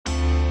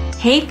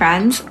Hey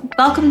friends,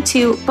 welcome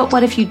to But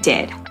What If You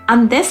Did?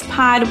 On this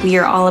pod, we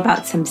are all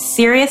about some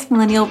serious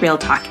millennial real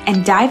talk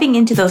and diving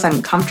into those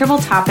uncomfortable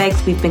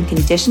topics we've been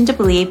conditioned to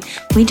believe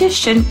we just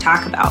shouldn't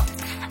talk about.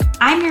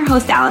 I'm your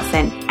host,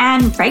 Allison,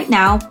 and right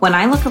now, when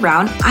I look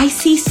around, I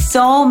see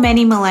so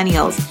many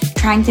millennials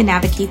trying to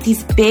navigate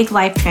these big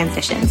life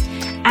transitions.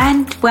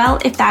 And well,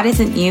 if that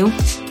isn't you,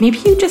 maybe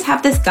you just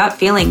have this gut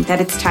feeling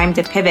that it's time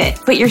to pivot,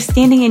 but you're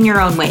standing in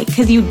your own way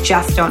because you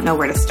just don't know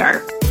where to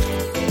start.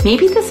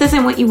 Maybe this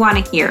isn't what you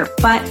want to hear,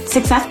 but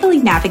successfully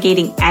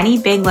navigating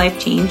any big life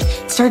change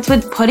starts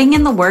with putting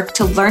in the work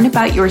to learn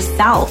about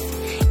yourself.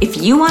 If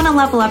you want to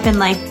level up in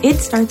life, it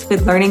starts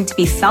with learning to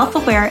be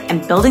self-aware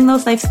and building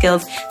those life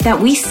skills that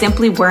we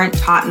simply weren't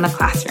taught in the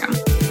classroom.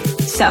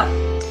 So,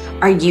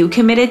 are you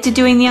committed to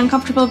doing the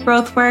uncomfortable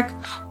growth work?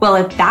 Well,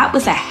 if that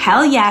was a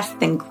hell yes,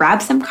 then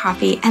grab some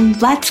coffee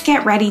and let's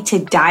get ready to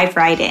dive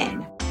right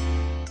in.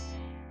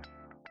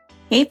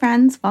 Hey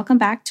friends, welcome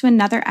back to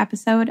another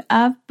episode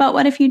of But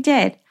What If You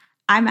Did?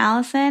 I'm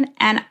Allison,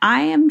 and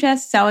I am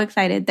just so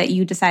excited that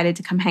you decided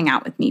to come hang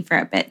out with me for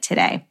a bit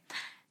today.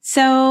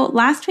 So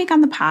last week on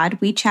the pod,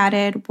 we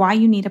chatted why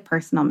you need a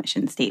personal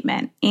mission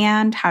statement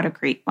and how to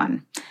create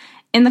one.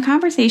 In the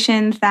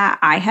conversations that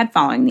I had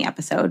following the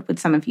episode with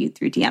some of you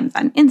through DMs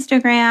on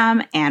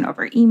Instagram and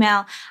over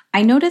email,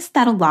 I noticed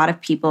that a lot of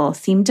people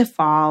seem to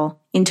fall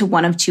into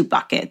one of two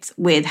buckets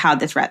with how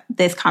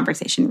this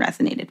conversation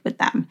resonated with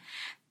them.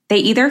 They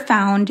either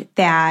found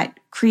that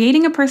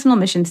creating a personal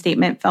mission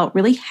statement felt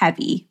really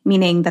heavy,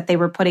 meaning that they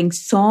were putting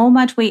so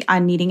much weight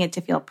on needing it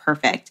to feel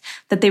perfect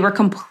that they were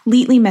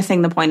completely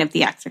missing the point of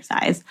the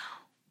exercise.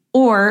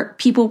 Or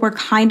people were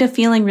kind of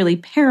feeling really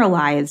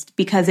paralyzed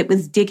because it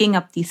was digging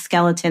up these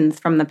skeletons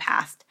from the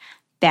past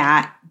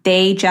that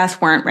they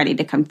just weren't ready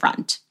to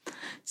confront.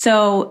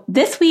 So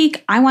this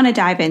week, I want to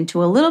dive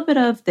into a little bit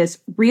of this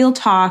real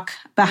talk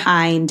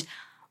behind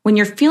when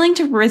you're feeling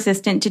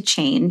resistant to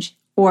change,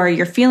 or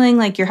you're feeling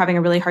like you're having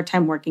a really hard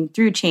time working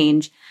through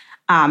change,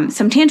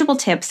 some tangible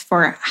tips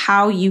for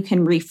how you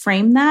can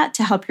reframe that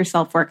to help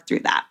yourself work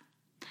through that.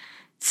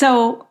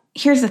 So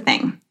here's the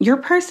thing. Your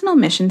personal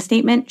mission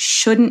statement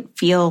shouldn't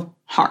feel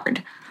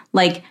hard.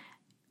 Like,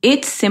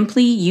 it's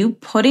simply you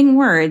putting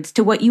words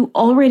to what you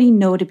already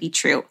know to be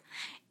true.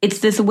 It's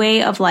this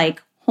way of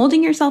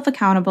holding yourself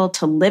accountable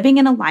to living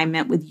in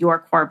alignment with your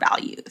core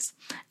values.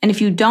 And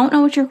if you don't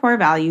know what your core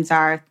values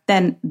are,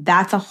 then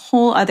that's a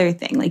whole other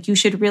thing. You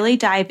should really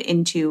dive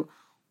into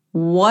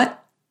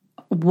what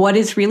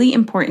is really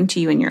important to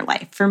you in your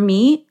life. For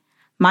me,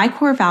 my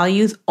core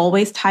values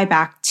always tie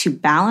back to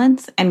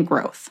balance and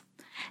growth.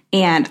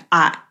 And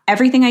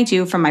everything I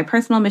do, from my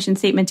personal mission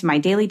statement to my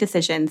daily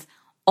decisions,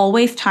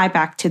 always tie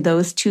back to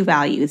those two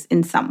values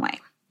in some way.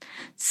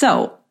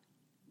 So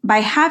by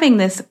having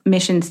this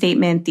mission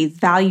statement, these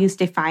values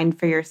defined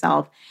for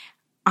yourself,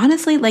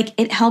 honestly,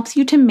 it helps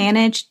you to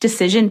manage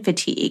decision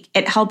fatigue.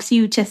 It helps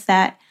you to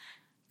set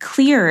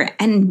clear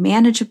and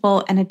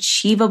manageable and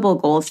achievable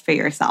goals for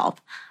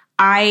yourself.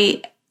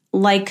 I,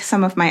 like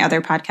some of my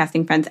other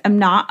podcasting friends, am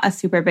not a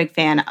super big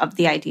fan of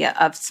the idea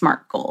of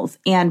SMART goals.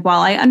 And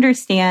while I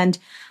understand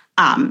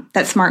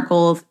that SMART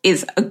goals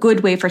is a good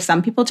way for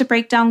some people to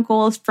break down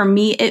goals, for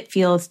me, it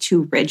feels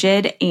too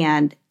rigid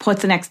and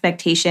puts an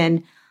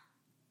expectation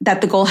that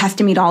the goal has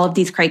to meet all of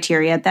these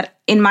criteria that,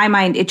 in my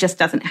mind, it just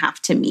doesn't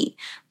have to meet.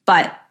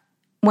 But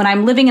when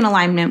I'm living in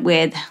alignment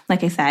with,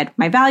 like I said,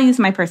 my values,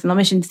 my personal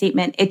mission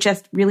statement, it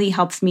just really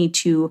helps me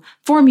to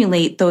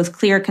formulate those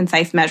clear,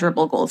 concise,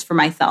 measurable goals for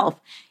myself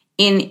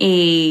in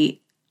a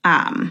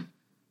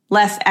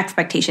less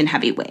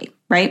expectation-heavy way,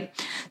 right?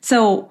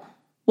 So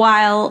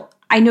while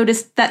I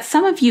noticed that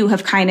some of you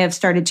have kind of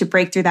started to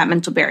break through that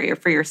mental barrier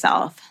for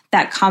yourself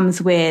that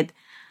comes with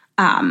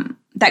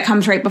that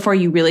comes right before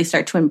you really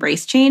start to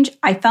embrace change,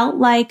 I felt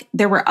like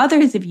there were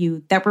others of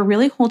you that were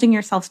really holding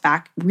yourselves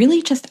back,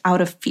 really just out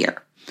of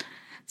fear.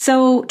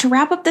 So to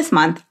wrap up this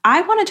month,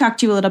 I want to talk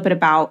to you a little bit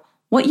about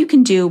what you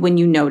can do when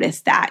you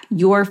notice that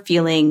you're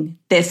feeling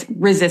this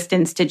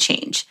resistance to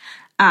change.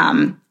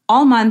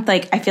 All month,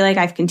 I feel like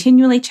I've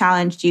continually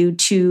challenged you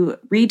to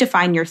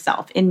redefine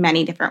yourself in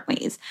many different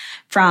ways,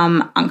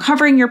 from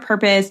uncovering your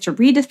purpose to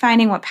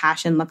redefining what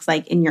passion looks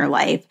like in your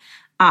life.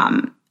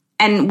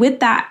 And with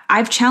that,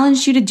 I've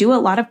challenged you to do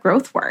a lot of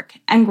growth work.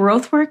 And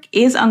growth work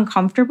is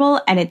uncomfortable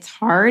and it's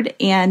hard.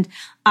 And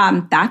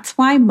that's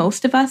why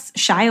most of us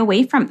shy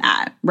away from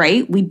that,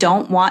 right? We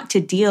don't want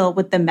to deal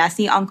with the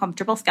messy,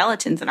 uncomfortable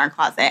skeletons in our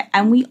closet.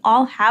 And we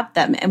all have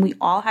them, and we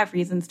all have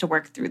reasons to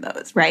work through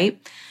those, right?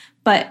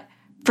 But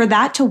for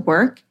that to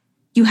work,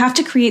 you have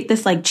to create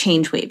this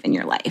change wave in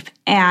your life.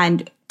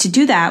 And to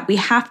do that, we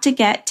have to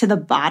get to the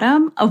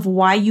bottom of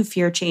why you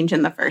fear change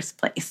in the first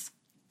place.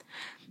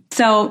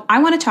 So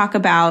I want to talk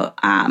about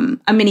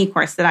a mini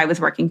course that I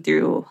was working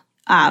through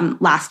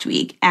last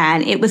week,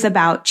 and it was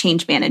about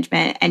change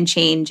management and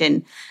change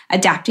and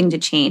adapting to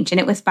change. And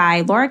it was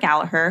by Laura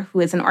Gallagher, who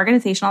is an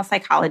organizational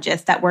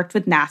psychologist that worked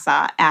with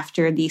NASA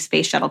after the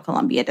Space Shuttle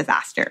Columbia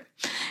disaster.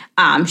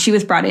 She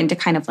was brought in to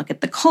kind of look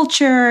at the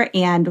culture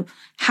and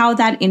how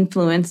that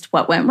influenced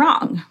what went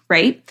wrong,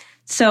 right?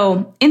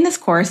 So in this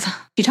course,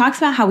 she talks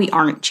about how we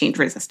aren't change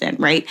resistant,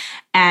 right?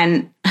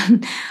 And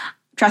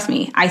trust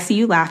me, I see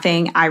you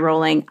laughing, eye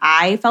rolling.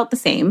 I felt the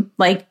same.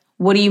 Like,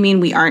 what do you mean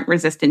we aren't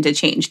resistant to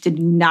change? Did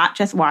you not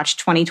just watch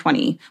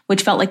 2020,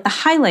 which felt like the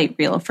highlight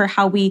reel for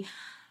how we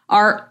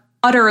are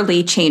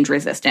utterly change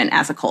resistant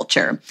as a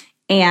culture?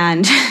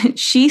 And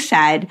she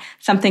said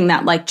something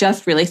that like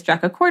just really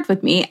struck a chord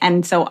with me.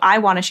 And so I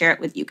want to share it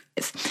with you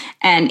guys.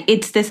 And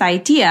it's this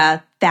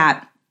idea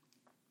that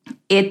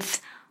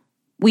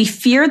we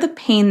fear the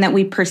pain that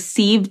we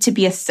perceive to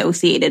be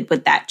associated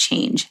with that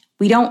change.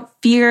 We don't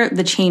fear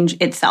the change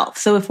itself.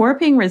 So if we're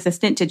being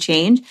resistant to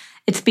change,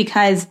 it's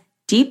because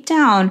deep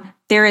down,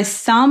 there is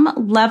some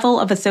level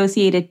of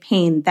associated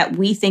pain that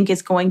we think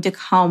is going to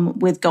come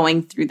with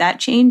going through that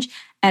change.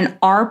 And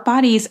our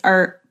bodies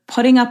are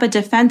putting up a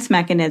defense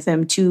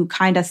mechanism to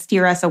kind of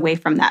steer us away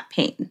from that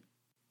pain.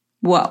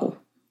 Whoa,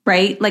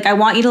 right? Like, I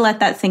want you to let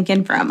that sink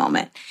in for a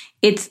moment.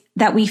 It's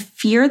that we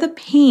fear the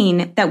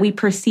pain that we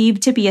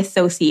perceive to be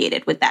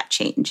associated with that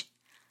change.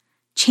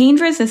 Change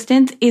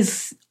resistance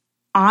is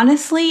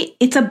honestly,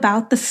 it's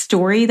about the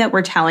story that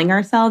we're telling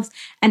ourselves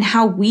and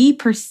how we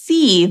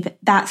perceive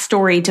that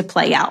story to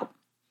play out.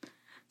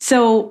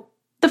 So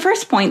the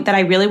first point that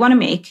I really want to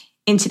make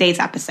in today's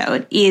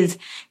episode is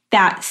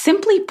that,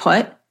 simply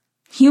put,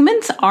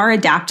 humans are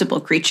adaptable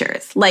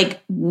creatures.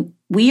 Like,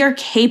 we are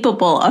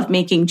capable of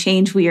making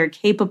change. We are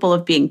capable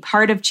of being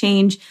part of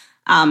change.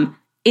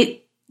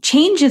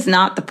 Change is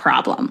not the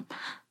problem.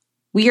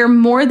 We are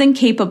more than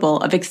capable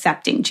of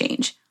accepting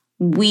change.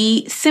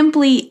 We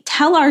simply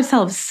tell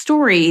ourselves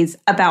stories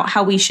about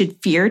how we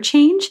should fear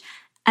change,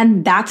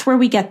 and that's where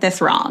we get this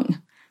wrong.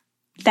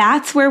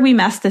 That's where we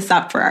mess this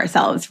up for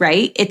ourselves,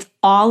 right? It's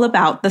all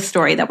about the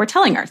story that we're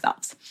telling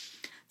ourselves.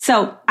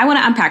 So I want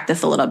to unpack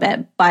this a little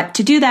bit, but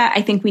to do that,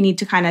 I think we need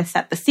to kind of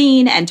set the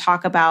scene and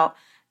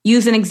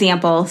use an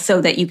example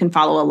so that you can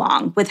follow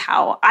along with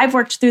how I've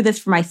worked through this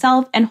for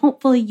myself, and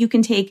hopefully you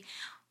can take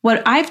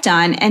what I've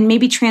done and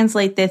maybe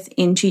translate this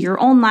into your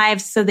own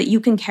lives so that you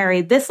can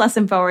carry this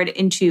lesson forward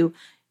into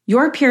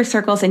your peer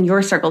circles and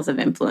your circles of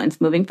influence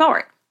moving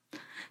forward.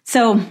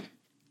 So,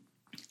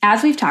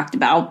 as we've talked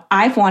about,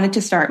 I've wanted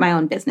to start my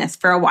own business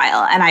for a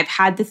while, and I've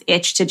had this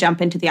itch to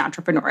jump into the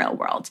entrepreneurial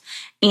world.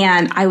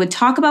 And I would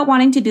talk about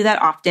wanting to do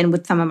that often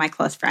with some of my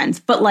close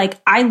friends, but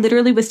I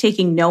literally was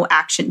taking no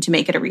action to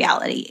make it a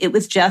reality. It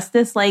was just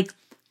this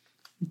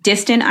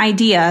distant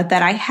idea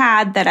that I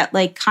had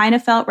that kind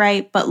of felt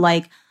right, but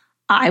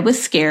I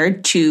was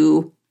scared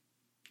to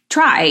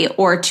try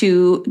or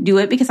to do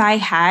it because I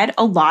had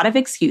a lot of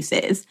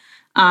excuses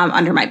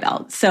under my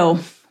belt. So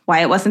why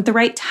it wasn't the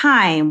right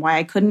time, why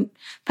I couldn't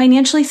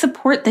financially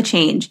support the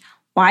change,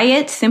 why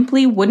it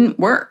simply wouldn't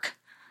work.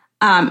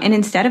 And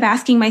instead of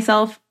asking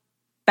myself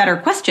better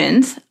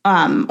questions,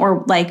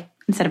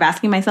 instead of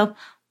asking myself,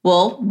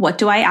 well, what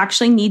do I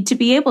actually need to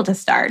be able to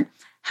start?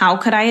 How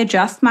could I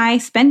adjust my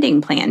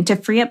spending plan to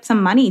free up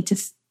some money to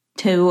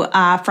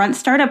front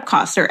startup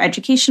costs or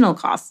educational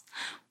costs?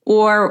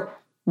 Or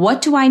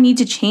what do I need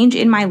to change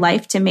in my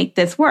life to make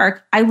this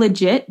work? I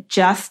legit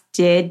just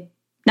did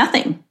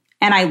nothing.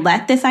 And I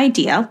let this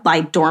idea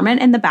lie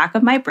dormant in the back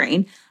of my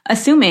brain,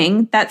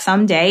 assuming that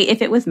someday, if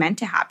it was meant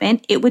to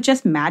happen, it would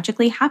just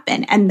magically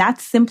happen. And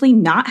that's simply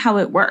not how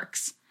it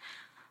works.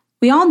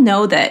 We all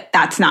know that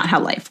that's not how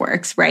life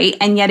works, right?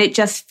 And yet it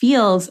just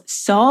feels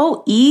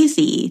so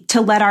easy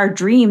to let our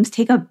dreams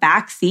take a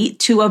backseat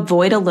to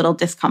avoid a little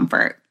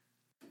discomfort.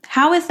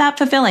 How is that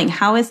fulfilling?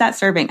 How is that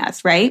serving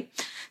us, right?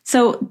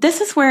 So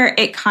this is where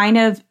it kind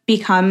of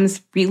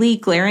becomes really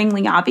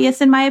glaringly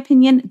obvious, in my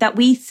opinion, that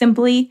we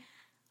simply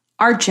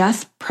are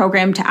just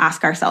programmed to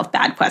ask ourselves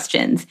bad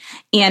questions.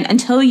 And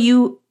until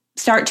you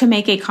start to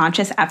make a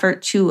conscious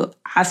effort to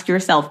ask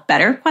yourself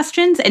better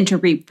questions and to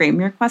reframe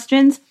your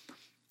questions,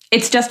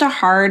 it's just a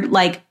hard,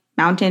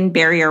 mountain,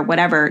 barrier,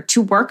 whatever,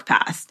 to work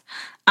past.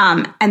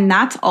 And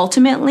that's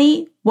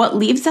ultimately what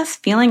leaves us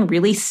feeling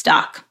really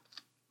stuck.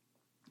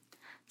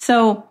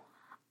 So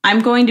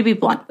I'm going to be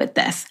blunt with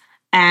this.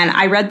 And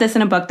I read this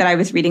in a book that I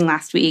was reading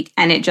last week,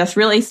 and it just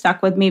really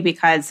stuck with me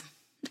because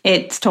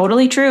it's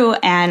totally true.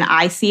 And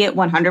I see it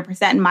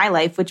 100% in my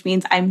life, which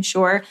means I'm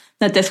sure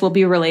that this will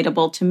be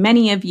relatable to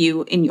many of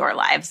you in your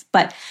lives.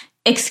 But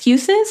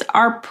excuses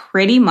are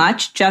pretty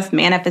much just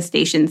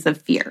manifestations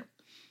of fear.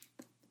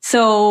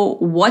 So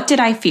what did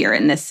I fear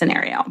in this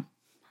scenario?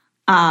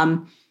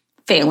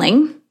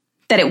 Failing,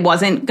 that it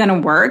wasn't going to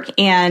work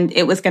and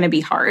it was going to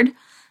be hard.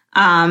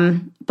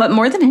 But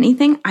more than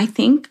anything, I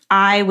think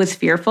I was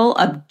fearful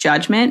of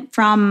judgment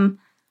from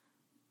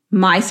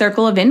my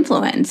circle of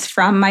influence,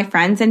 from my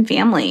friends and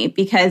family,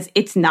 because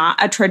it's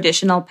not a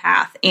traditional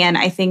path. And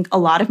I think a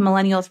lot of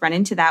millennials run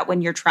into that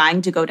when you're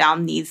trying to go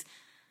down these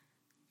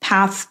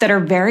paths that are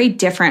very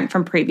different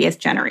from previous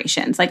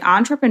generations. Like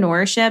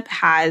entrepreneurship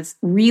has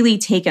really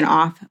taken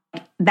off.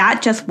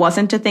 That just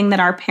wasn't a thing that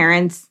our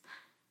parents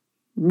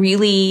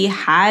really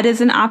had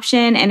as an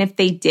option. And if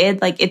they did,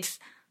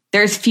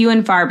 there's few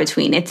and far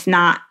between. It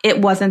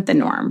wasn't the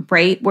norm,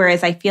 right?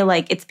 Whereas I feel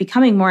like it's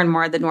becoming more and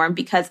more the norm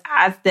because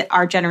as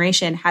our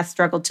generation has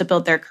struggled to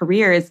build their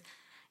careers,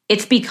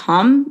 it's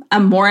become a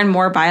more and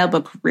more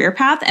viable career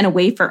path and a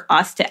way for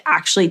us to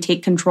actually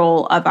take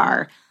control of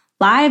our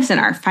lives and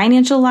our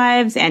financial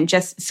lives and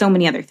just so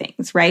many other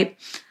things, right?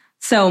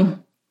 So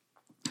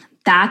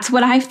that's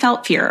what I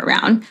felt fear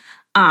around.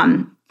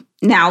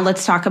 Now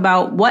let's talk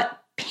about what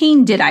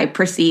pain did I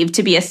perceive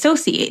to be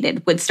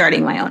associated with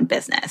starting my own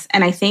business?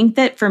 And I think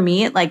that for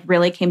me, it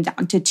really came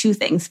down to two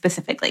things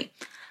specifically.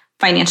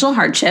 Financial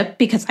hardship,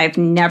 because I've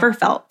never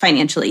felt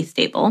financially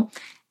stable.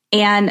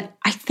 And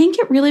I think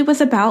it really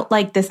was about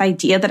this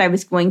idea that I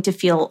was going to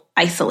feel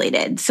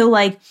isolated. So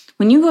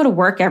when you go to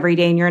work every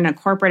day and you're in a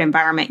corporate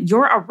environment,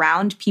 you're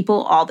around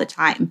people all the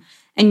time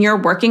and you're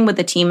working with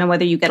a team. And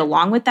whether you get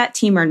along with that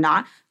team or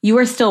not, you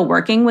are still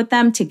working with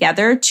them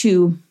together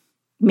to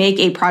make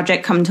a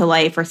project come to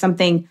life or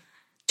something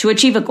to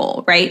achieve a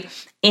goal, right?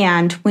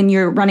 And when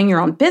you're running your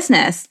own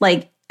business,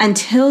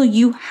 until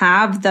you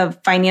have the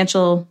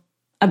financial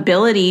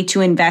ability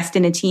to invest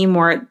in a team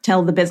or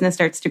till the business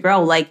starts to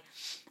grow,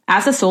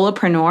 as a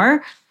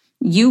solopreneur,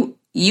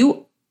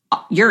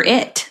 you're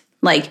it.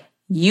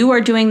 You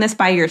are doing this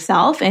by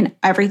yourself and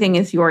everything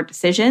is your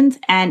decisions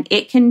and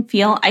it can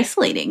feel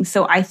isolating.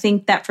 So I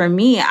think that for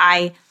me,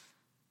 I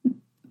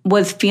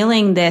was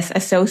feeling this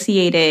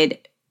associated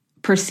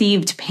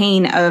perceived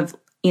pain of,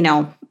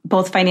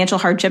 both financial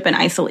hardship and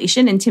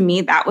isolation. And to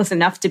me, that was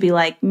enough to be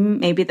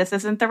maybe this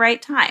isn't the right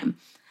time.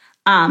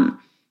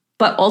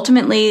 But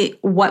ultimately,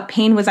 what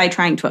pain was I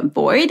trying to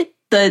avoid?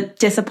 The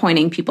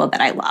disappointing people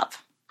that I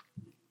love.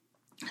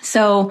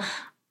 So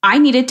I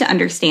needed to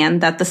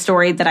understand that the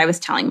story that I was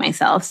telling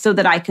myself so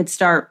that I could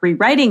start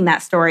rewriting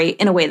that story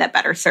in a way that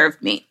better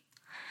served me.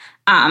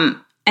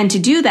 And to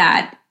do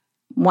that,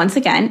 once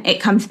again, it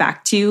comes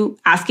back to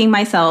asking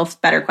myself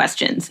better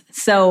questions.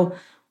 So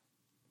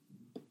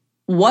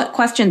what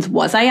questions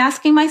was I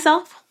asking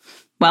myself?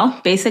 Well,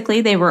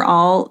 basically, they were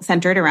all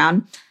centered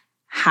around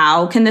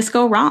how can this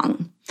go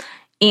wrong?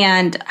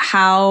 And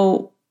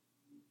how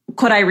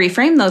could I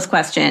reframe those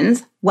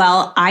questions?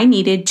 Well, I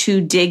needed to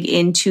dig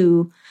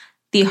into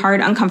the hard,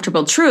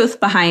 uncomfortable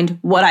truth behind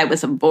what I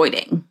was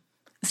avoiding.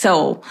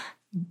 So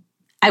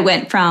I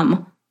went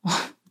from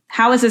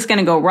how is this going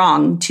to go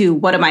wrong to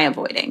what am I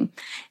avoiding?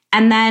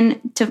 And then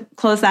to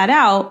close that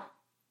out,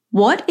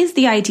 what is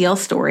the ideal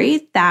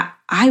story that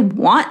I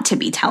want to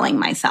be telling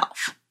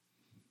myself?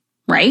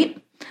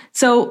 Right?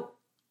 So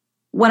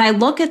when I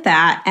look at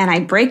that and I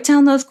break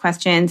down those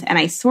questions and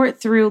I sort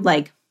through,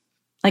 like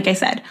I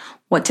said,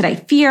 what did I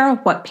fear?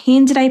 What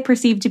pain did I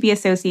perceive to be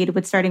associated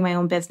with starting my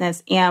own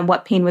business? And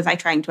what pain was I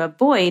trying to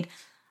avoid?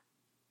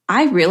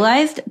 I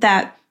realized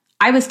that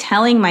I was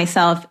telling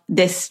myself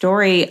this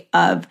story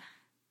of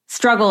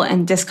struggle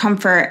and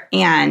discomfort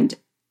and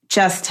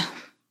just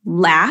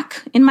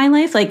lack in my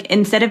life.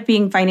 Instead of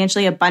being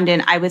financially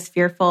abundant, I was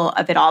fearful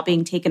of it all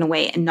being taken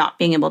away and not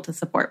being able to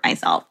support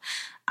myself.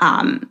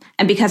 And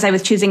because I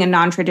was choosing a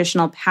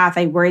non-traditional path,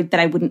 I worried that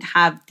I wouldn't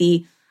have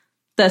the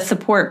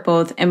support,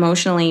 both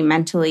emotionally,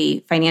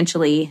 mentally,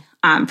 financially,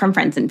 from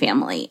friends and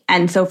family.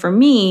 And so for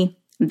me,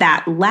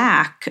 that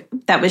lack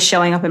that was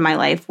showing up in my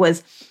life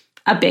was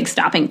a big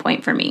stopping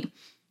point for me.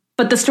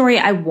 But the story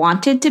I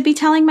wanted to be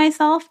telling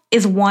myself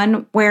is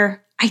one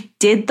where I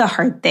did the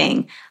hard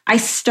thing. I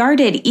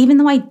started even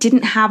though I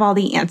didn't have all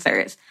the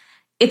answers.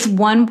 It's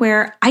one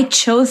where I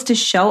chose to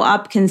show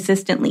up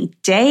consistently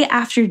day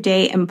after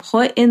day and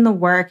put in the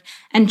work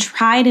and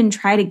tried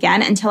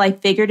again until I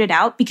figured it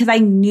out because I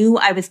knew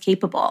I was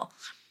capable.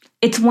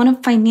 It's one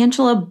of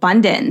financial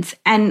abundance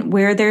and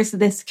where there's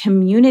this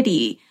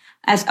community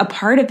as a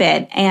part of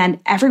it and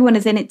everyone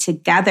is in it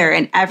together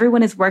and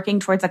everyone is working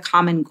towards a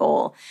common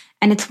goal.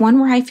 And it's one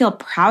where I feel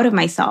proud of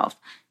myself.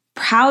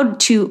 Proud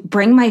to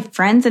bring my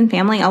friends and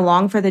family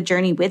along for the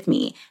journey with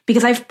me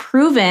because I've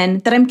proven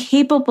that I'm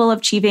capable of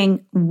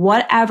achieving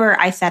whatever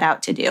I set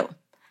out to do.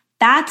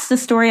 That's the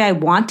story I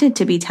wanted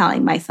to be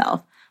telling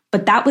myself,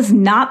 but that was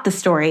not the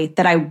story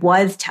that I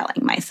was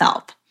telling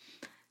myself.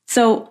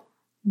 So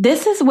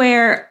this is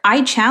where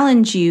I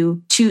challenge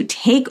you to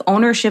take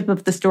ownership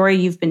of the story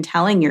you've been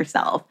telling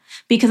yourself,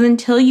 because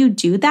until you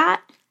do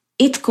that,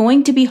 it's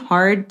going to be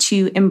hard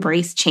to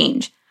embrace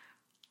change.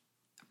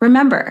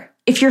 Remember,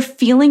 if you're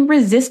feeling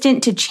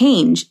resistant to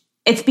change,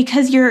 it's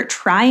because you're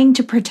trying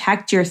to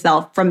protect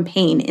yourself from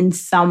pain in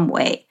some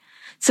way.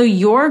 So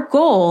your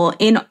goal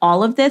in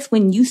all of this,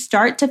 when you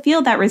start to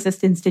feel that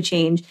resistance to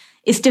change,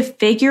 is to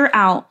figure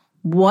out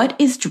what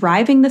is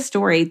driving the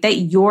story that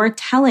you're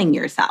telling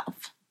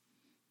yourself,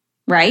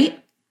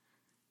 right?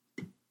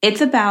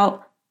 It's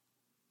about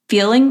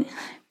feeling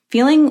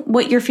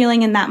what you're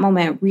feeling in that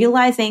moment,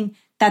 realizing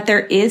that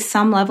there is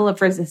some level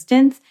of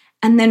resistance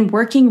and then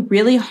working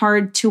really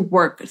hard to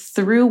work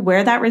through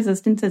where that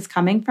resistance is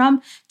coming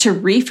from to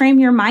reframe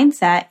your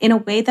mindset in a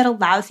way that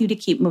allows you to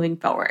keep moving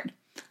forward.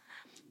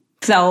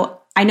 So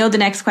I know the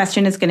next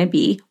question is going to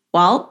be,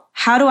 well,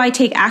 how do I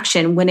take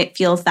action when it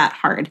feels that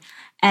hard?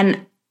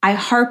 And I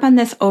harp on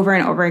this over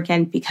and over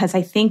again because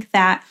I think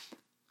that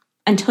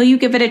until you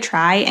give it a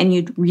try and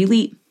you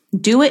really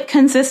do it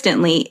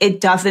consistently,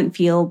 it doesn't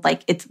feel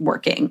like it's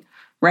working,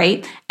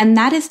 right? And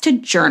that is to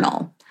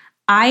journal.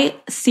 I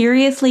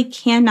seriously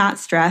cannot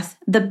stress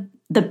the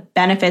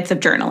benefits of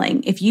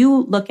journaling. If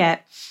you look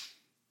at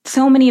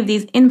so many of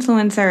these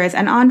influencers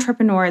and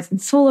entrepreneurs and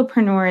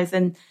solopreneurs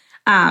and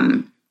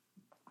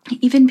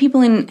even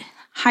people in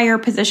higher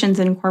positions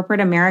in corporate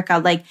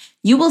America, like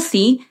you will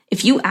see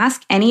if you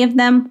ask any of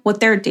them what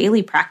their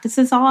daily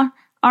practices are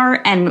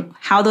and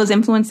how those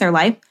influence their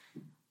life,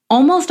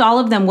 almost all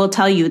of them will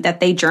tell you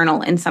that they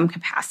journal in some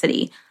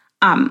capacity.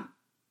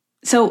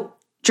 So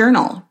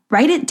journal,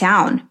 write it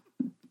down.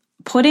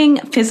 Putting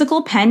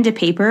physical pen to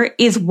paper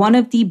is one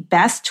of the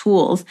best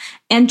tools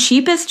and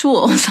cheapest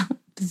tools,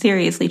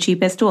 seriously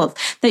cheapest tools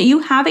that you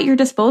have at your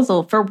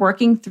disposal for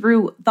working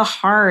through the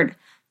hard,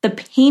 the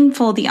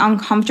painful, the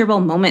uncomfortable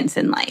moments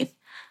in life.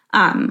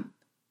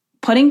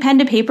 Putting pen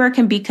to paper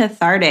can be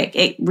cathartic.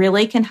 It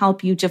really can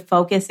help you to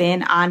focus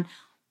in on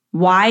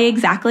why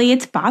exactly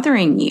it's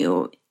bothering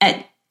you.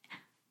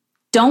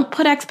 Don't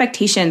put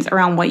expectations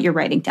around what you're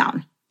writing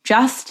down.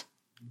 Just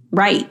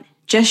write.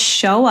 Just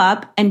show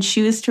up and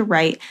choose to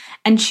write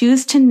and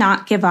choose to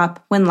not give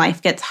up when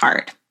life gets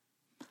hard.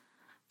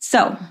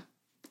 So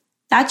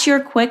that's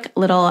your quick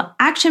little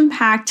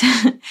action-packed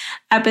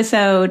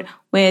episode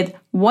with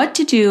what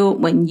to do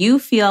when you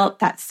feel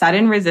that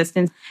sudden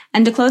resistance.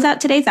 And to close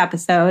out today's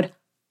episode,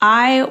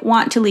 I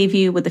want to leave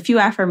you with a few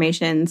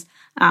affirmations.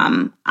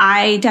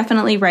 I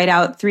definitely write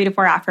out 3 to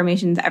 4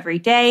 affirmations every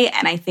day,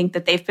 and I think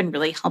that they've been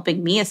really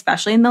helping me,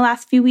 especially in the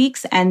last few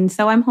weeks. And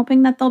so I'm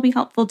hoping that they'll be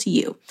helpful to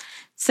you.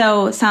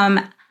 So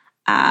some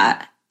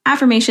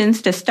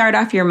affirmations to start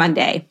off your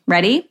Monday.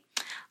 Ready?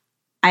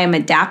 I am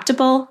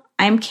adaptable.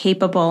 I am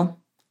capable.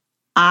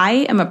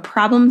 I am a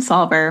problem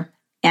solver,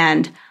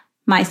 and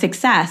my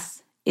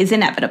success is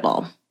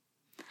inevitable.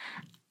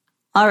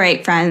 All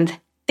right, friends.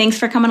 Thanks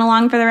for coming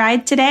along for the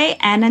ride today.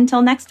 And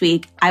until next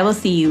week, I will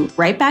see you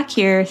right back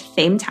here,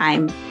 same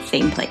time,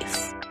 same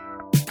place.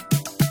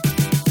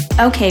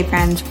 Okay,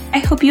 friends, I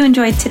hope you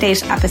enjoyed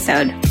today's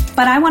episode,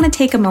 but I want to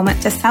take a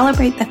moment to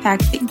celebrate the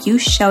fact that you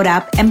showed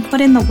up and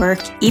put in the work,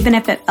 even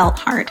if it felt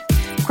hard.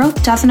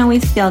 Growth doesn't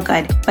always feel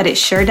good, but it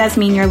sure does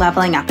mean you're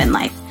leveling up in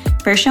life.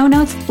 For show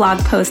notes, blog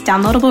posts,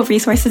 downloadable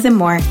resources, and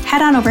more,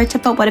 head on over to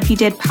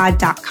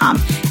butwhatifyoudidpod.com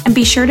and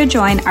be sure to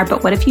join our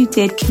But What If You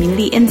Did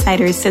community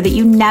insiders so that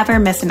you never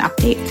miss an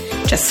update.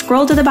 Just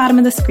scroll to the bottom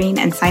of the screen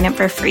and sign up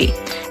for free.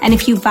 And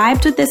if you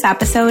vibed with this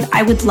episode,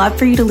 I would love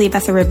for you to leave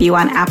us a review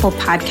on Apple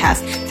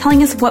Podcasts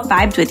telling us what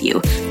vibed with you.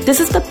 This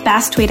is the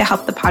best way to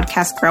help the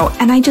podcast grow,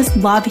 and I just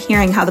love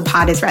hearing how the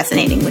pod is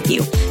resonating with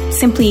you.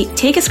 Simply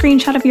take a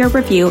screenshot of your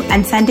review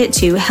and send it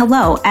to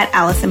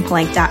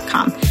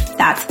hello@AllisonPalank.com.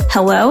 That's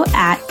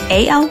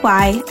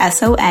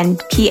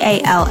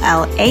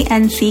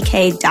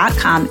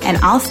hello@ALYSONPALLANCK.com, and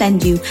I'll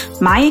send you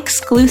my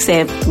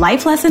exclusive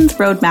Life Lessons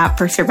Roadmap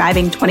for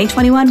Surviving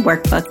 2021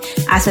 workbook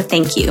as a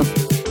thank you.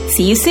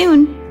 See you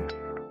soon.